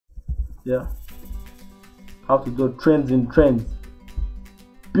Yeah, how to do trends in trends.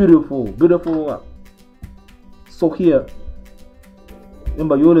 Beautiful, beautiful work. So here,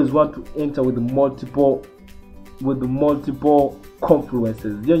 remember, you always want to enter with multiple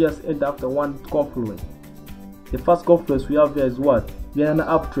confluences. You just enter after one confluence. The first confluence we have here is what? We are in an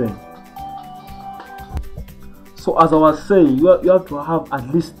uptrend. So as I was saying, you have to have at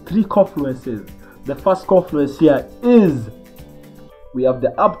least 3 confluences. The first confluence here is we have the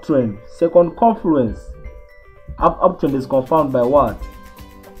uptrend. Second confluence, uptrend is confirmed by what?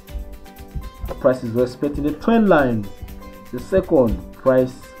 Price is respecting the trend line. The second,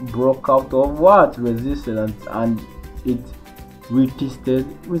 price broke out of what? Resistance, and it retested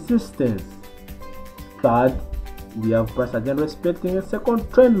resistance. Third, we have price again respecting a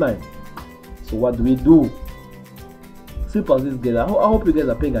second trend line. So what do we do? Simple as this, guys. I hope you guys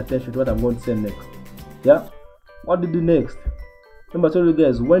are paying attention to what I'm going to say next. Yeah, what do you do next? Remember, I told you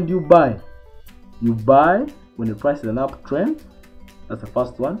guys, when do you buy? You buy when the price is an uptrend. That's the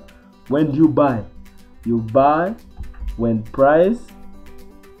first one. When do you buy? You buy when price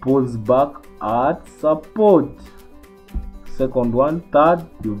pulls back at support. Second one. Third,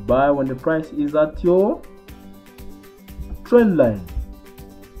 you buy when the price is at your trend line.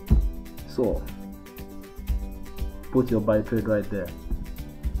 So put your buy trade right there.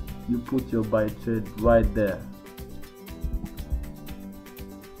 You put your buy trade right there.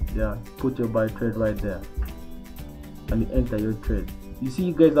 Yeah, put your buy trade right there, and you enter your trade. You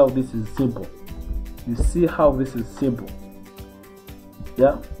see, guys, how this is simple. You see how this is simple.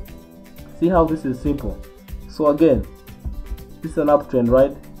 Yeah, see how this is simple. So again, this is an uptrend,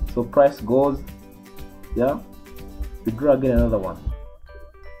 right? So price goes, yeah, we draw again another one,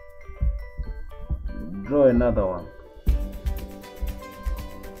 draw another one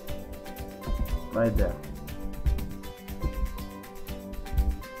right there.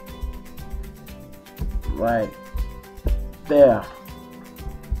 Right there.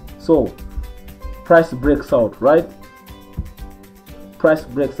 So price breaks out, right? Price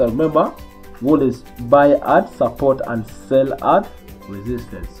breaks out. Remember, wool is buy at support and sell at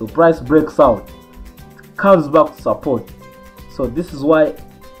resistance. So price breaks out, comes back to support. So this is why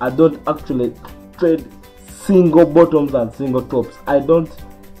I don't actually trade single bottoms and single tops. I don't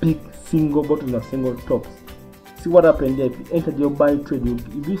pick single bottoms and single tops. See what happened there? If you entered your buy trade, you'll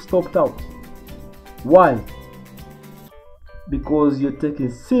be stopped out. Why? Because you're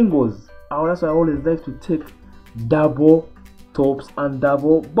taking singles. That's why I always like to take double tops and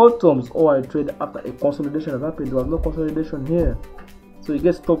double bottoms. Or I trade after a consolidation has happened. There was no consolidation here, so you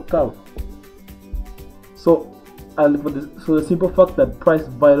get stopped out. So, and for the simple fact that price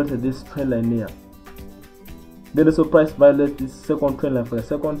violated this trend line here, then also price violates this second trend line for the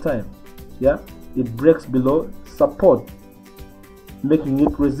second time. Yeah, it breaks below support, making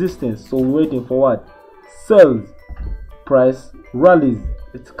it resistance. So we're waiting for what? Sells. Price rallies,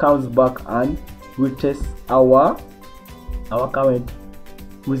 it comes back and retests our current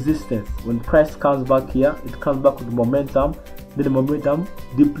resistance. When price comes back here, it comes back with momentum, then the momentum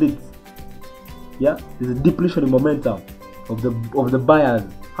depletes. Yeah, there's a depletion in momentum of the buyers.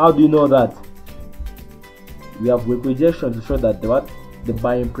 How do you know that? We have weak rejection to show that the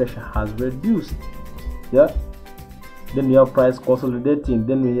buying pressure has reduced. Yeah, then we have price consolidating,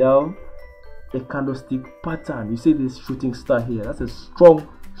 then we have a candlestick pattern. You see this shooting star here? That's a strong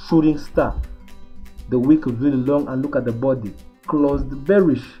shooting star. The wick is really long, and look at the body, closed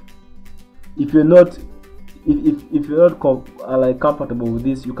bearish. If you're not comfortable with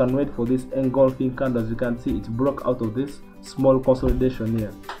this, you can wait for this engulfing candle. As you can see, it broke out of this small consolidation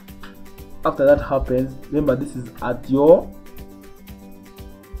here. After that happens, remember, this is at your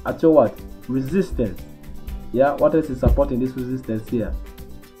what? Resistance. Yeah, what else is supporting this resistance here?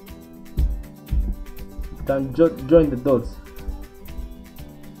 You can join the dots.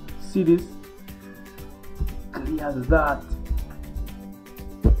 See this? Clear as that.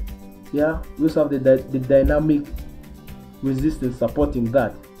 Yeah, we also have the dynamic resistance supporting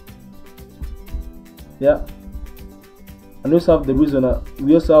that. Yeah, and we also have the reason.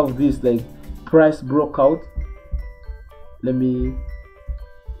 We also have this, like, price broke out.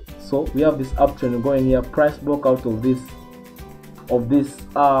 So we have this uptrend going here. Price broke out of this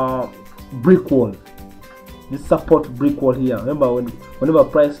brick wall, this support brick wall here. Remember, whenever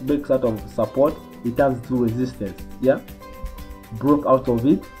price breaks out of support, it turns to resistance. Yeah, broke out of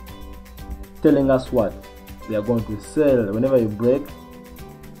it, telling us what we are going to sell. Whenever you break,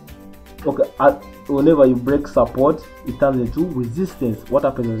 whenever you break support, it turns into resistance. What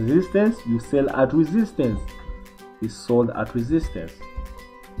happens at resistance? You sell at resistance. It's sold at resistance.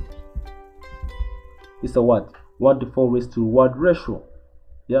 It's a what? 1 to 4 risk to reward ratio.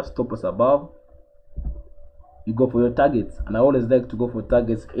 Yeah, stop loss above. You go for your targets, and I always like to go for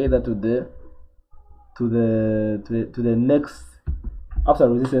targets either to the next, after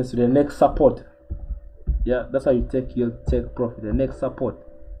resistance, to the next support. Yeah, that's how you take profit. The next support.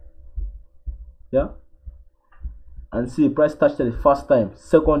 Yeah, and see price touched it the first time,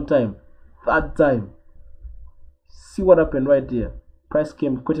 second time, third time. See what happened right here. Price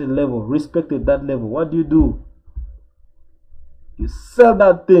came, quoted level, respected that level. What do? You sell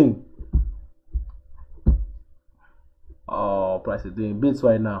that thing. Oh, price is doing bits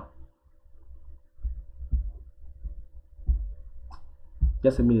right now.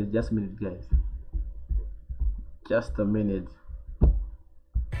 Just a minute, guys. Just a minute.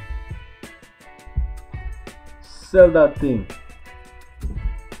 Sell that thing.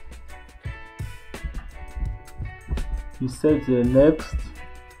 You sell to the next.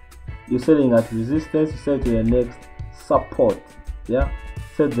 You're selling at resistance. You sell to the next support. Yeah,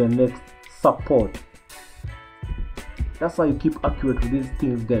 sell to the next support. That's how you keep accurate with these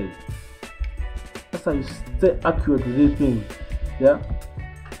things, guys. That's how you stay accurate with these things. Yeah,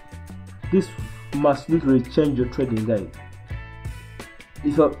 this must literally change your trading, guys.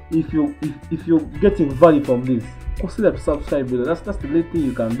 If you're getting value from this, consider to subscribe below. That's the little thing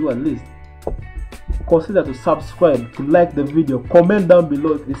you can do. At least consider to subscribe, to like the video, comment down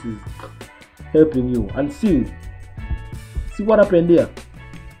below if this is helping you, and see what happened here.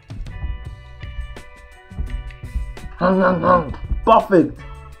 Hang. Perfect.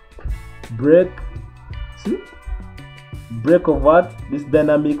 Break. See? Break of what? This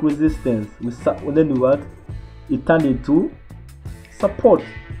dynamic resistance. Then what? It turned into support.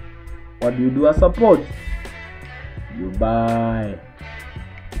 What do you do as support? You buy.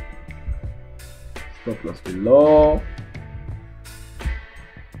 Stop loss below.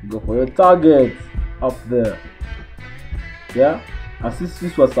 Go for your target up there. Yeah? As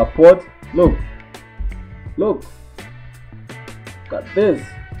this was support. Look. Look at this.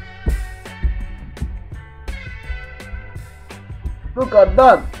 Look at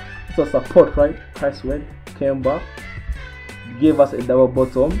that. So support, right? Price went, came back, gave us a double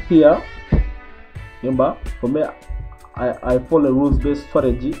bottom here. Remember, for me, I follow rules-based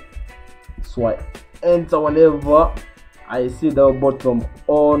strategy. So I enter whenever I see double bottom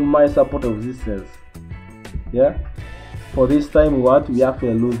on my support of resistance. Yeah. For this time, we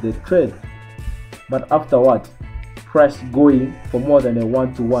actually lose the trade. But after what? Price going for more than a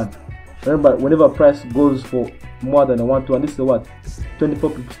 1-to-1. Remember, whenever price goes for more than a 1-to-1, this is what? 24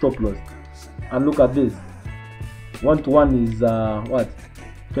 pips stop loss. And look at this. 1-to-1 is what?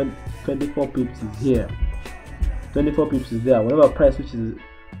 24 pips is here. 24 pips is there. Whenever price which is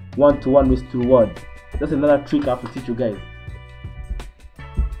 1-to-1 risk to reward. That's another trick I have to teach you guys.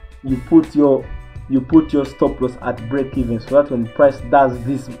 You put your stop loss at break even, so that when price does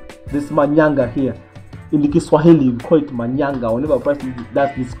this manyanga here, in the Kiswahili we call it manyanga. Whenever price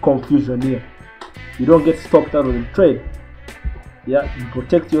does this confusion here, you don't get stopped out of the trade. Yeah, you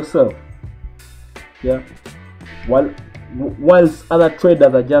protect yourself. Yeah, whilst other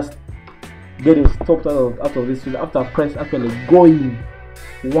traders are just getting stopped out of this trade after price actually going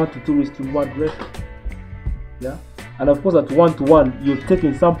 1-to-2 risk to reward ratio. Yeah, and of course at 1-to-1 you're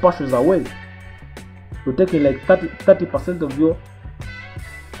taking some partials away. You're taking like 30% of your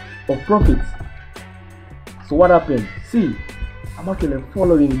profits. So what happened? See, I'm actually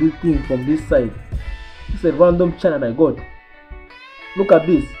following this thing from this side. It's a random channel I got. Look at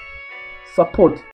this support.